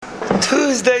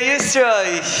Tuesday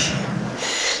Yisrael,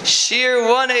 Shir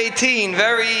 118,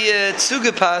 very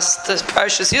tzugepas to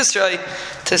Parshas Yisrael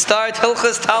to start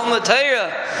Hilchas Talmud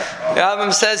Torah. The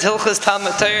Rambam says Hilchas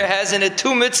Talmud Torah has in it two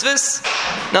mitzvahs.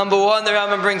 Number one, the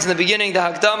Rambam brings in the beginning the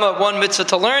Hakdama, one mitzvah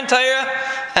to learn Torah,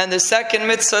 and the second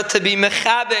mitzvah to be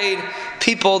mechabed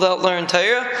people that learn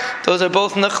Torah. Those are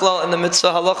both nichlal in the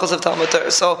mitzvah halachas of Talmud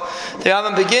Torah. So the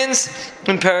Rambam begins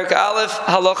in Perek Aleph,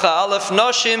 halacha Aleph,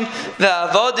 Noshim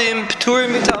ve'avadim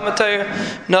p'turim miTalmud Torah.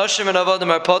 Noshim and avadim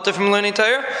are potter from learning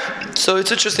Torah. So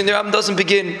it's interesting, the Rambam doesn't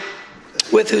begin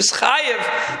with who's chayev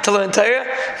to learn Torah,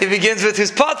 he begins with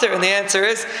who's potter, and the answer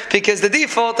is because the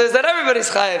default is that everybody's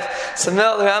chayev. So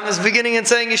now the Rambam is beginning and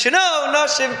saying you should know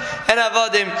Noshim and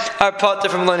avadim are potter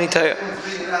from learning Torah.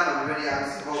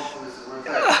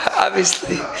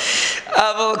 Obviously,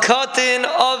 Aval Katan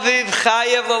Aviv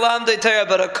Chayev Lalamdei Torah,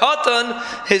 but a Katan,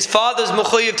 his father's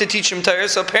mechuyev to teach him Torah.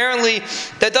 So apparently,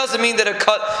 that doesn't mean that a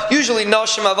Katan. Usually,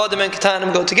 Noshim, Avadim, and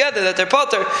Katanim go together; that they're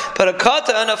potter. But a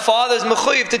Katan, a father's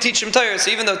mechuyev to teach him Torah.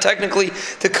 So even though technically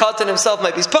the Katan himself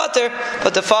might be his potter,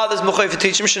 but the father's mechuyev to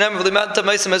teach him. Shenem v'limanta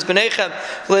ma'asem as b'neichem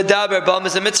ledaber bam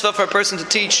is a mitzvah for a person to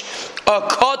teach a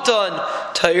Katan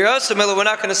Torah. So we're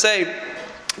not going to say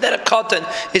that a katan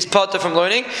is potter from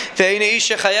learning. But a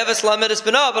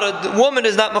woman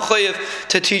is not mechuyev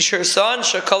to teach her son.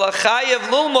 Whoever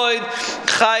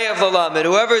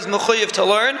is mechuyev to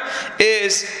learn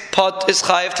is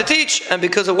chayev to teach. And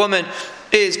because a woman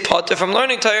is potter from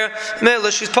learning Torah,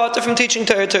 she's potter from teaching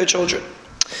Torah to her children.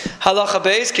 Halacha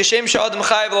beis, kishem she'adam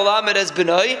chayev l'lamed as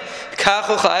benai,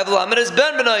 kachu chayev l'lamed as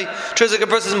ben benai. Just like a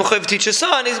person is mechuyev to teach his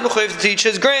son, he's mechuyev to teach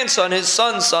his grandson, his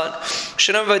son's son.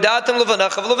 Shenam v'datam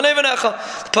l'vanecha v'l'vnei v'necha.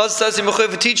 The pasuk says he's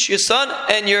mechuyev to teach your son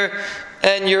and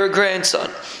your grandson.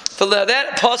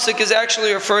 That pasuk is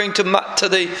actually referring to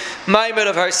the Maimed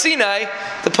of Har Sinai.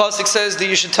 The pasuk says that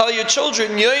you should tell your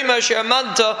children, you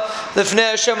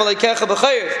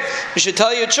should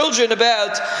tell your children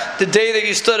about the day that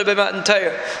you stood up at Matan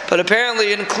Torah. But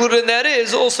apparently included in that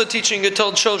is also teaching your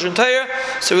children Torah.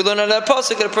 So we learn on that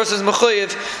pasuk that a person is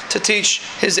mechuyev to teach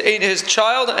his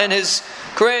child and his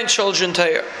grandchildren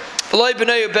Torah. A person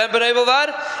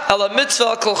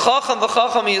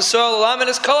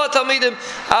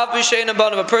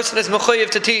is mechuyev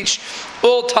to teach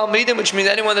all talmidim, which means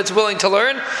anyone that's willing to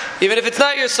learn, even if it's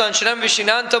not your son. Which the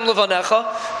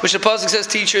pasuk says,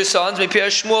 teach your sons.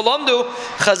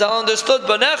 Chazal understood.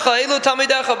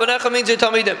 Banecha means your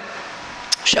talmidim.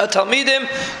 Talmidim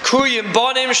Kuriyim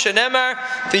Banim Shenemar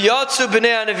V'Yatzu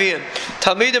B'nei Anavim.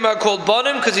 Talmidim are called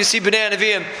Banim because you see B'nei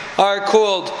Anavim are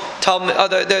called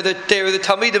they're the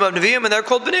Talmidim of Neviim and they're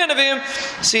called B'nei Anavim.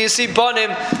 So you see Banim,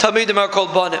 Talmidim are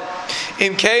called Banim.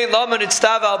 Im Kain Laman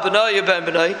Itztav Al B'nai Ben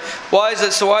B'nai. Why is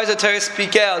it? So why does the Torah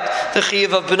speak out the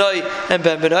Chiyuv of B'nai and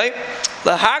Ben B'nai?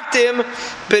 Lahaktim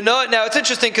B'nai. Now it's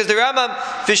interesting because the Rambam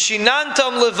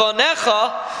V'Shinantam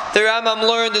Levanecha, the Rambam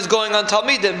learned is going on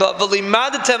Talmidim, but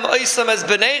V'Limadatem Oisam as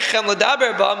B'neichem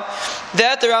L'daber Bam,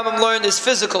 that the Rambam learned is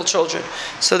physical children.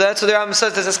 So that's what the Rambam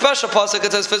says. There's a special pasuk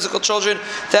that says physical children.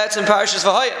 That's in Parashas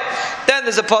V'Haya. Then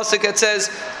there's a pasuk that says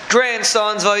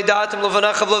grandsons V'Yidatem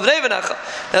L'vanecha V'Levnei V'necha.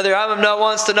 Now the Rambam now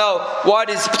wants to know why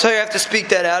does the Torah have to speak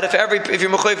that out if you're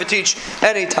mechuyev to teach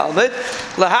any Talmud.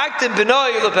 Lahaktim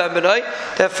B'nai L'ben B'nai.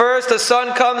 That first the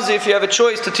son comes if you have a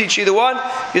choice to teach either one.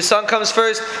 Your son comes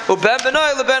first. U'ben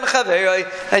B'nai L'ben Chaverei,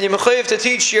 and you're mechuyev to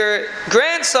teach your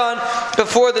grandson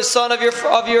before the son of your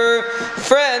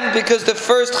friend, because the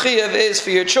first chiyuv is for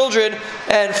your children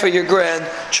and for your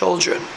grandchildren.